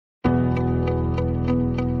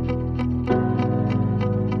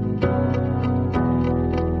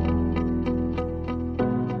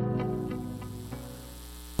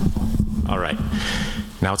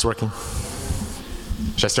Now it's working?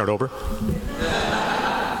 Should I start over?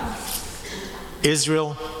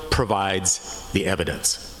 Israel provides the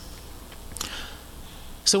evidence.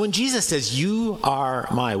 So when Jesus says, "You are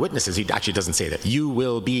my witnesses," he actually doesn't say that. "You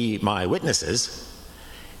will be my witnesses."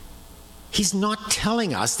 He's not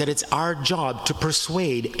telling us that it's our job to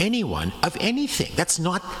persuade anyone of anything. That's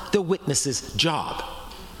not the witness's job.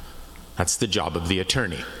 That's the job of the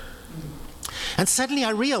attorney. And suddenly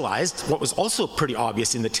I realized, what was also pretty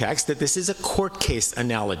obvious in the text, that this is a court case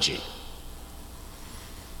analogy.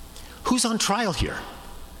 Who's on trial here?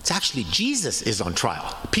 It's actually Jesus is on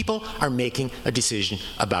trial. People are making a decision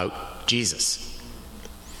about Jesus.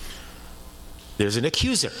 There's an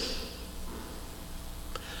accuser.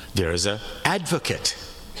 There's an advocate.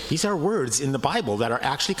 These are words in the Bible that are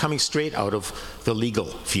actually coming straight out of the legal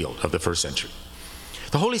field of the first century.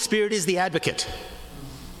 The Holy Spirit is the advocate.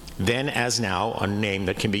 Then, as now, a name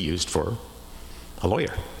that can be used for a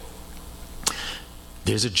lawyer.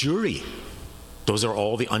 There's a jury. Those are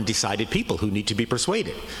all the undecided people who need to be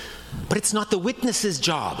persuaded. But it's not the witness's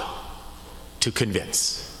job to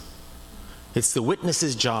convince. It's the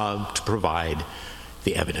witness's job to provide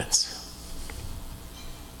the evidence.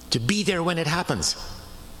 To be there when it happens.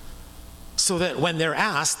 So that when they're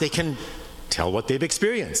asked, they can tell what they've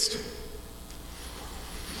experienced.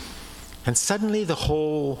 And suddenly the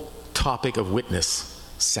whole topic of witness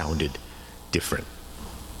sounded different.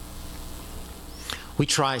 We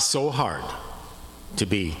try so hard to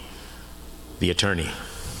be the attorney.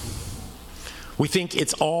 We think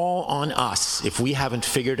it's all on us if we haven't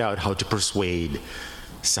figured out how to persuade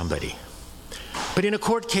somebody. But in a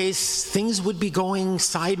court case, things would be going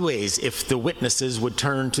sideways if the witnesses would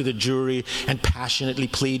turn to the jury and passionately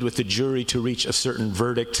plead with the jury to reach a certain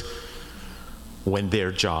verdict when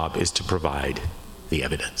their job is to provide the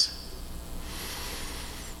evidence.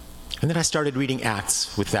 And then I started reading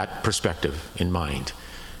Acts with that perspective in mind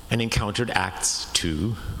and encountered Acts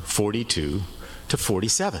 2:42 to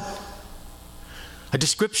 47. A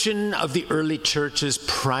description of the early church's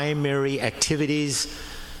primary activities,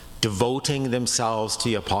 devoting themselves to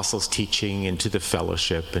the apostles' teaching and to the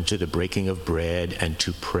fellowship and to the breaking of bread and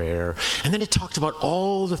to prayer. And then it talked about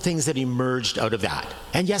all the things that emerged out of that.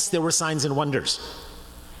 And yes, there were signs and wonders.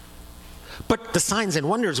 But the signs and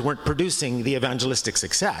wonders weren't producing the evangelistic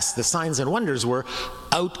success. The signs and wonders were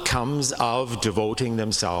outcomes of devoting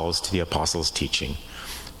themselves to the apostles' teaching,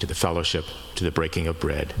 to the fellowship, to the breaking of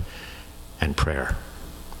bread, and prayer.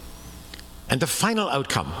 And the final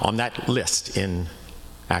outcome on that list in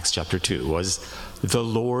Acts chapter 2 was the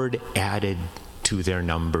Lord added to their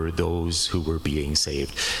number those who were being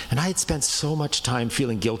saved. And I had spent so much time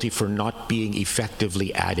feeling guilty for not being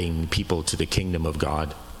effectively adding people to the kingdom of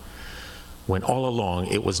God, when all along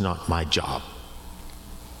it was not my job.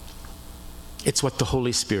 It's what the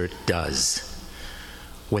Holy Spirit does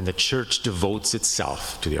when the church devotes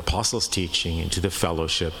itself to the apostles' teaching and to the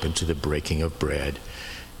fellowship and to the breaking of bread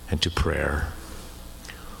and to prayer.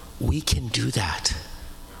 We can do that.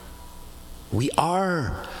 We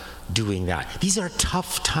are doing that. These are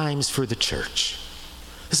tough times for the church.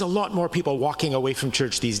 There's a lot more people walking away from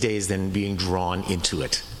church these days than being drawn into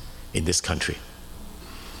it in this country.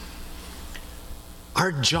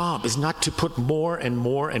 Our job is not to put more and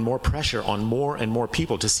more and more pressure on more and more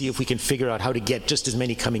people to see if we can figure out how to get just as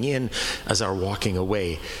many coming in as are walking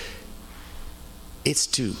away. It's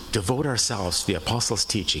to devote ourselves to the apostles'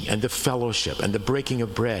 teaching and the fellowship and the breaking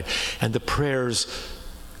of bread and the prayers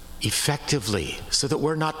effectively, so that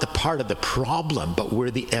we're not the part of the problem, but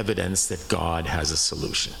we're the evidence that God has a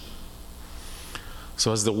solution.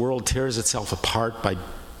 So as the world tears itself apart by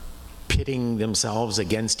pitting themselves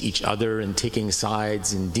against each other and taking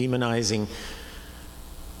sides and demonizing,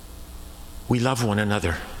 we love one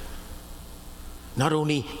another. Not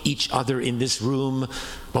only each other in this room,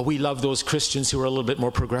 but we love those Christians who are a little bit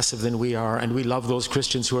more progressive than we are, and we love those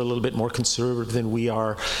Christians who are a little bit more conservative than we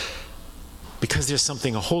are, because there's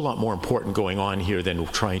something a whole lot more important going on here than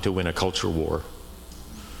trying to win a culture war.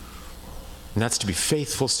 And that's to be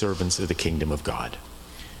faithful servants of the kingdom of God.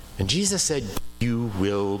 And Jesus said, "You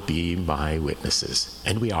will be my witnesses."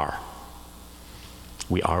 And we are.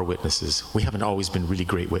 We are witnesses. We haven't always been really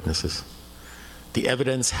great witnesses. The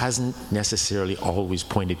evidence hasn't necessarily always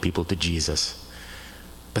pointed people to Jesus.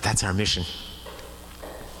 But that's our mission.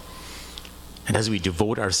 And as we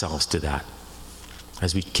devote ourselves to that,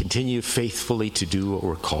 as we continue faithfully to do what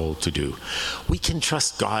we're called to do, we can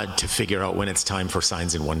trust God to figure out when it's time for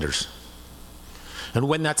signs and wonders. And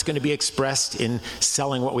when that's going to be expressed in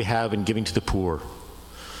selling what we have and giving to the poor.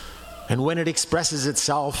 And when it expresses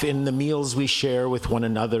itself in the meals we share with one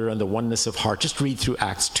another and the oneness of heart, just read through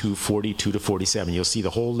Acts 2:42 to 47. You'll see the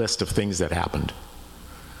whole list of things that happened.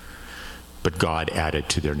 But God added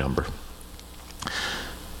to their number.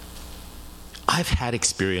 I've had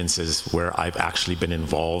experiences where I've actually been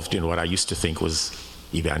involved in what I used to think was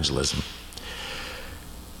evangelism.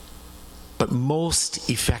 But most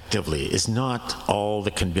effectively is not all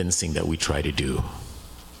the convincing that we try to do.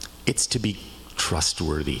 It's to be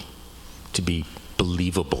trustworthy, to be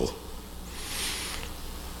believable.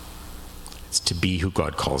 It's to be who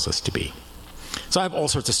God calls us to be. So I have all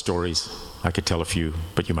sorts of stories. I could tell a few,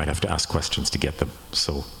 but you might have to ask questions to get them.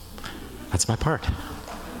 So that's my part.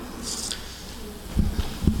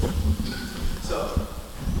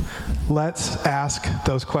 Let's ask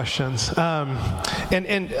those questions.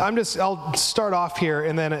 And I'll start off here,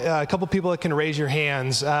 and then a couple people that can raise your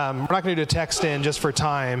hands. We're not going to do a text in just for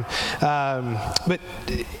time. But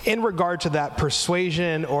in regard to that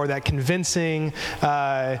persuasion or that convincing,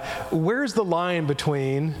 where's the line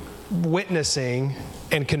between witnessing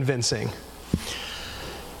and convincing?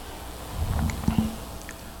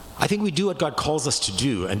 I think we do what God calls us to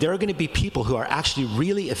do, and there are going to be people who are actually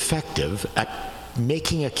really effective at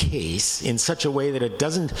making a case in such a way that it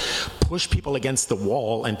doesn't push people against the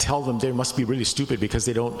wall and tell them they must be really stupid because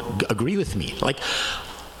they don't agree with me. Like,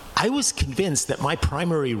 I was convinced that my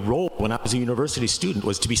primary role when I was a university student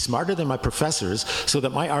was to be smarter than my professors so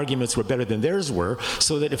that my arguments were better than theirs were,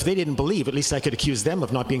 so that if they didn't believe, at least I could accuse them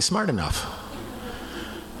of not being smart enough.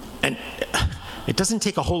 And it doesn't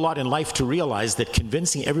take a whole lot in life to realize that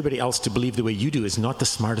convincing everybody else to believe the way you do is not the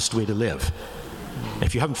smartest way to live.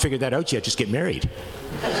 If you haven't figured that out yet, just get married.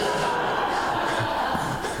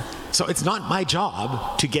 So it's not my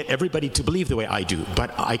job to get everybody to believe the way I do,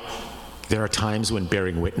 but there are times when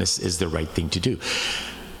bearing witness is the right thing to do.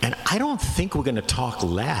 And I don't think we're going to talk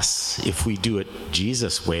less if we do it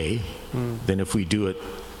Jesus' way than if we do it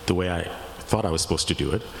the way I thought I was supposed to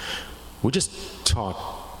do it. We'll just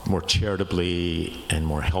talk more charitably and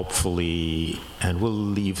more helpfully, and we'll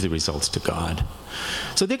leave the results to God.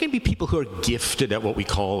 So there can be people who are gifted at what we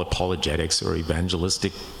call apologetics or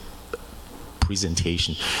evangelistic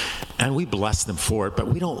presentation, and we bless them for it, but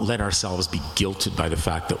we don't let ourselves be guilted by the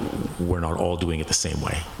fact that we're not all doing it the same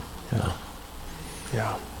way.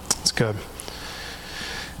 Yeah, that's good.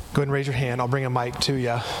 Go ahead and raise your hand. I'll bring a mic to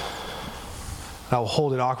you. I'll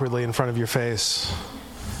hold it awkwardly in front of your face.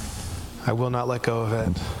 I will not let go of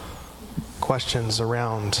it. Questions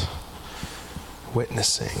around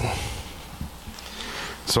witnessing.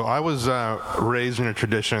 So I was raised in a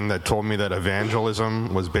tradition that told me that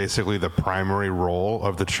evangelism was basically the primary role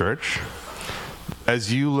of the church.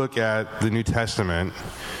 As you look at the New Testament,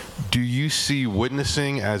 do you see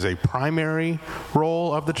witnessing as a primary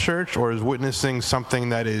role of the church, or is witnessing something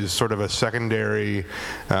that is sort of a secondary,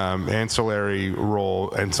 ancillary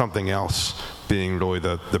role, and something else being really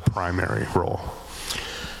the primary role?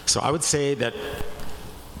 So I would say that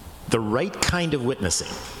the right kind of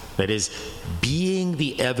witnessing, that is, being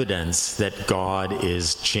the evidence that God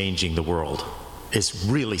is changing the world, is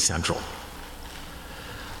really central.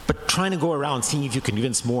 But trying to go around seeing if you can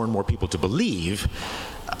convince more and more people to believe,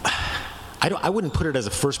 I wouldn't put it as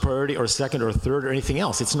a first priority or a second or a third or anything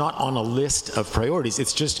else. It's not on a list of priorities.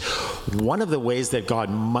 It's just one of the ways that God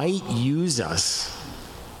might use us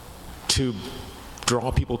to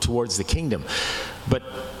draw people towards the kingdom. But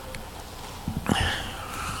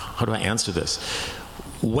how do I answer this?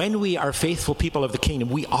 When we are faithful people of the kingdom,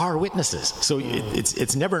 we are witnesses. So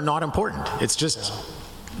it's never not important. It's just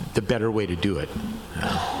the better way to do it.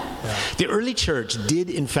 The early church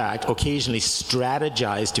did, in fact, occasionally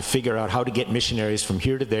strategize to figure out how to get missionaries from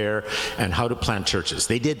here to there and how to plant churches.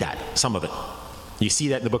 They did that, some of it. You see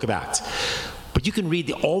that in the book of Acts. But you can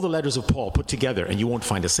read all the letters of Paul put together, and you won't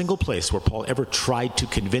find a single place where Paul ever tried to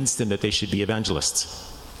convince them that they should be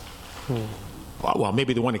evangelists. Well,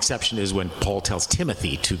 maybe the one exception is when Paul tells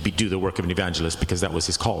Timothy to do the work of an evangelist, because that was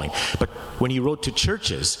his calling. But when he wrote to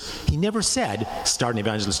churches, he never said, start an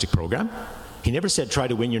evangelistic program. He never said, try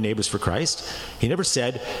to win your neighbors for Christ. He never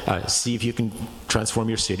said, see if you can transform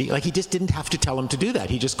your city. Like, he just didn't have to tell them to do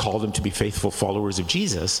that. He just called them to be faithful followers of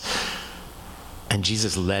Jesus. And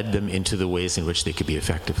Jesus led them into the ways in which they could be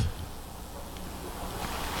effective.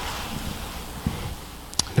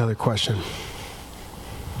 Another question.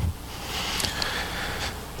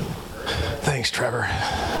 Thanks, Trevor.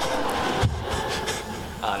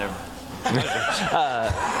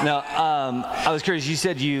 I was curious. You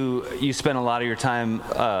said you spent a lot of your time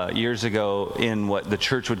years ago in what the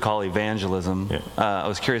church would call evangelism. Yeah. I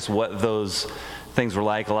was curious what those things were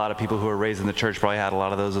like. A lot of people who were raised in the church probably had a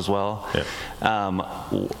lot of those as well. Yeah.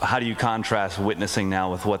 How do you contrast witnessing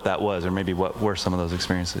now with what that was, or maybe what were some of those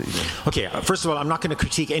experiences that you did? Okay, first of all, I'm not going to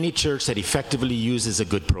critique any church that effectively uses a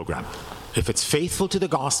good program. If it's faithful to the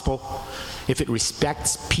gospel, if it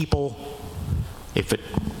respects people, if it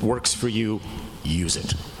works for you, use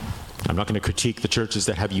it. I'm not going to critique the churches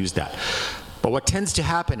that have used that. But what tends to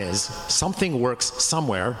happen is something works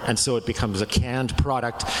somewhere, and so it becomes a canned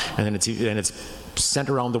product, and then it's sent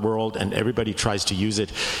around the world, and everybody tries to use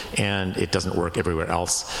it, and it doesn't work everywhere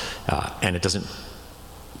else, and it doesn't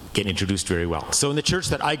get introduced very well. So in the church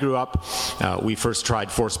that I grew up, we first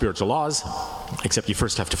tried 4 spiritual laws, except you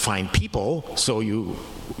first have to find people, so you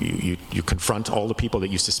confront all the people that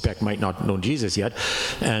you suspect might not know Jesus yet,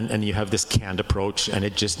 and you have this canned approach, and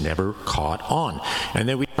it just never caught on. And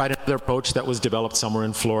then we tried another approach that was developed somewhere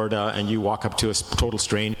in Florida, and you walk up to a total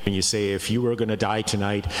stranger and you say, if you were going to die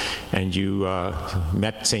tonight, and you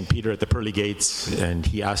met St. Peter at the pearly gates, and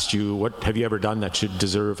he asked you, what have you ever done that should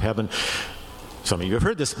deserve heaven? Some of you have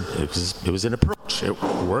heard this. It was an approach. It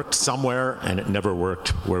worked somewhere, and it never worked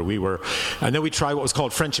where we were. And then we tried what was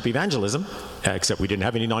called friendship evangelism, except we didn't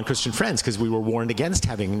have any non-Christian friends because we were warned against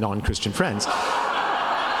having non-Christian friends.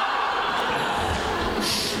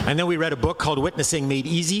 And then we read a book called Witnessing Made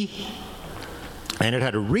Easy, and it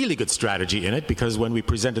had a really good strategy in it, because when we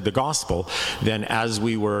presented the gospel, then as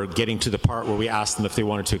we were getting to the part where we asked them if they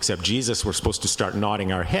wanted to accept Jesus, we're supposed to start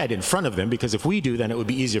nodding our head in front of them, because if we do, then it would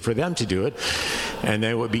be easier for them to do it, and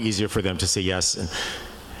then it would be easier for them to say yes.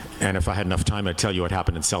 And if I had enough time, I'd tell you what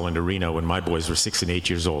happened in Selland Arena when my boys were 6 and 8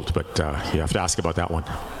 years old, but you have to ask about that one.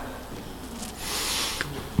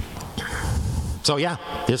 So yeah,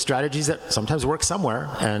 there's strategies that sometimes work somewhere,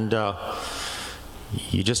 and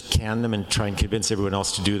you just can them and try and convince everyone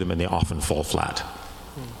else to do them, and they often fall flat.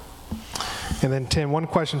 And then, Tim, one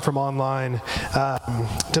question from online.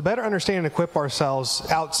 To better understand and equip ourselves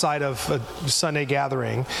outside of a Sunday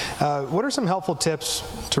gathering, what are some helpful tips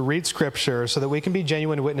to read Scripture so that we can be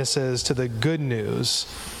genuine witnesses to the good news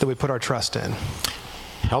that we put our trust in?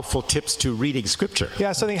 Helpful tips to reading Scripture.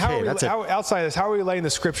 Yeah, so I think outside of this, how are we letting the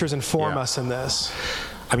Scriptures inform us in this?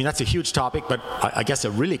 I mean, that's a huge topic, but I guess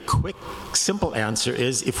a really quick, simple answer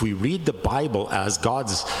is if we read the Bible as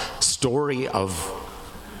God's story of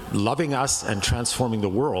loving us and transforming the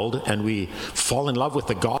world, and we fall in love with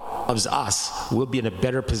the God who loves us, we'll be in a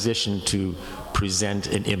better position to present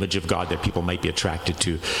an image of God that people might be attracted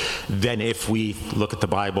to than if we look at the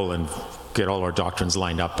Bible and get all our doctrines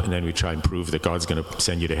lined up, and then we try and prove that God's going to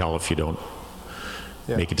send you to hell if you don't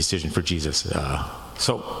make a decision for Jesus.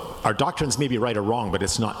 So our doctrines may be right or wrong, but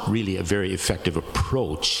it's not really a very effective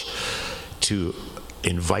approach to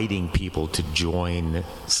inviting people to join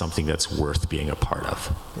something that's worth being a part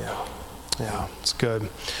of. Yeah, it's good.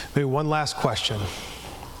 Maybe one last question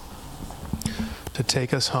to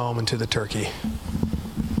take us home into the turkey.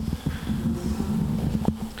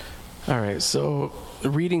 All right, so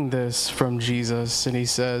reading this from Jesus, and he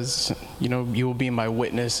says, you will be my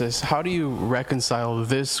witnesses. How do you reconcile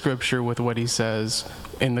this scripture with what he says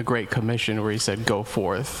in the Great Commission, where he said, go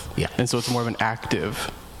forth? Yeah. And so it's more of an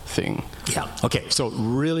active thing. Yeah. Okay, so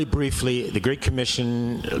really briefly, the Great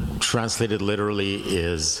Commission, translated literally,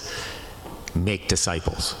 is make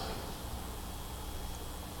disciples.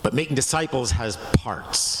 But making disciples has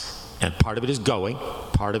parts, and part of it is going,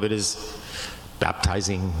 part of it is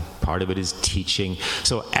baptizing, part of it is teaching.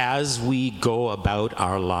 So as we go about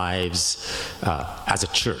our lives as a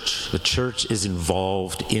church, the church is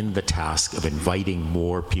involved in the task of inviting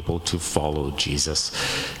more people to follow Jesus.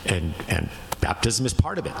 And baptism is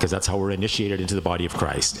part of it, because that's how we're initiated into the body of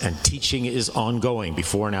Christ. And teaching is ongoing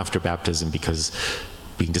before and after baptism, because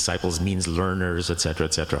being disciples means learners, etc.,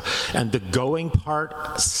 etc. And the going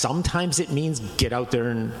part, sometimes it means get out there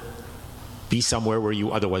and be somewhere where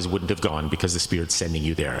you otherwise wouldn't have gone, because the Spirit's sending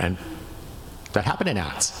you there. And that happened in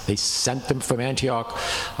Acts. They sent them from Antioch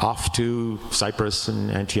off to Cyprus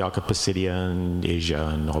and Antioch of Pisidia and Asia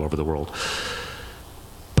and all over the world.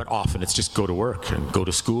 But often it's just go to work and go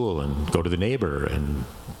to school and go to the neighbor and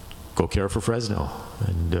go care for Fresno.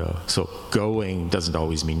 And so going doesn't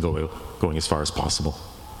always mean going as far as possible.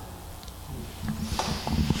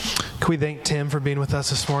 Can we thank Tim for being with us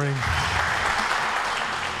this morning?